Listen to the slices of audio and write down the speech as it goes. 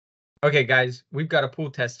Okay, guys, we've got a pool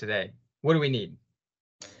test today. What do we need?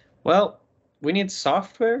 Well, we need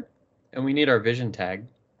software and we need our vision tag.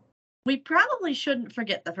 We probably shouldn't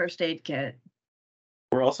forget the first aid kit.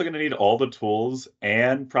 We're also going to need all the tools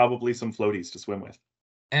and probably some floaties to swim with.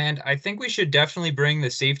 And I think we should definitely bring the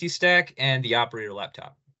safety stack and the operator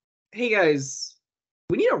laptop. Hey guys,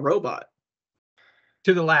 we need a robot.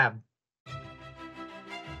 To the lab.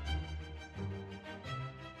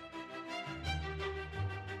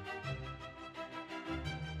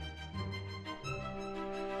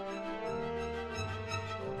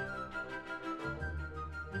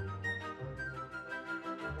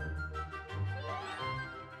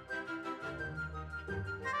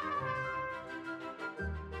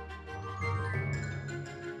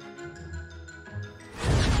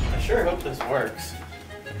 I sure hope this works.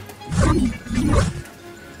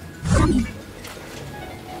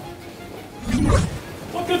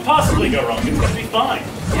 What could possibly go wrong? It's gonna be fine.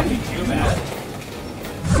 Can't be too bad.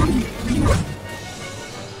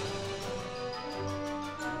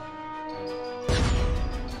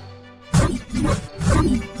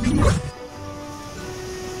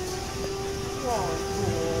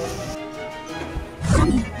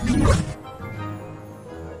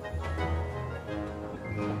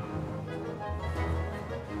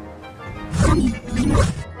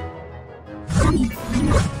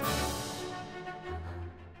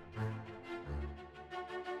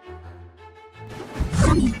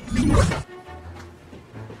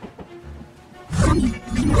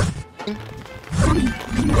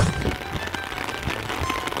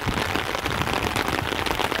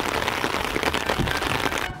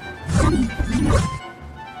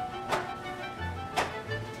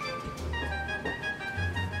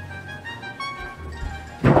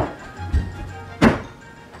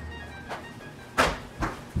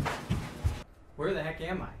 Where the heck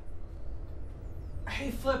am I? Hey,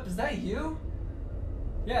 Flip, is that you?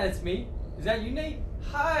 Yeah, it's me. Is that you, Nate?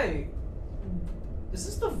 Hi! Is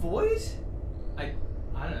this the Void? I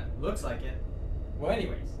don't know. Looks like it. Well,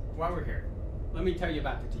 anyways, while we're here, let me tell you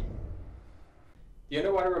about the team. The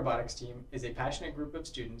Underwater Robotics Team is a passionate group of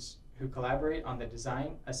students who collaborate on the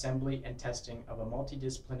design, assembly, and testing of a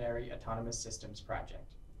multidisciplinary autonomous systems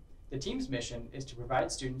project. The team's mission is to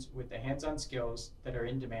provide students with the hands-on skills that are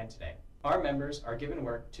in demand today. Our members are given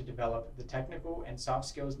work to develop the technical and soft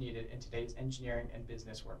skills needed in today's engineering and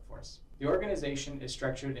business workforce. The organization is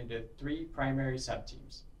structured into 3 primary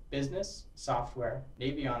sub-teams: business, software,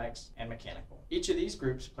 avionics, and mechanical. Each of these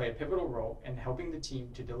groups play a pivotal role in helping the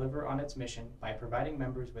team to deliver on its mission by providing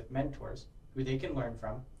members with mentors who they can learn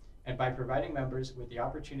from, and by providing members with the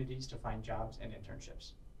opportunities to find jobs and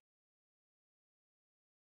internships.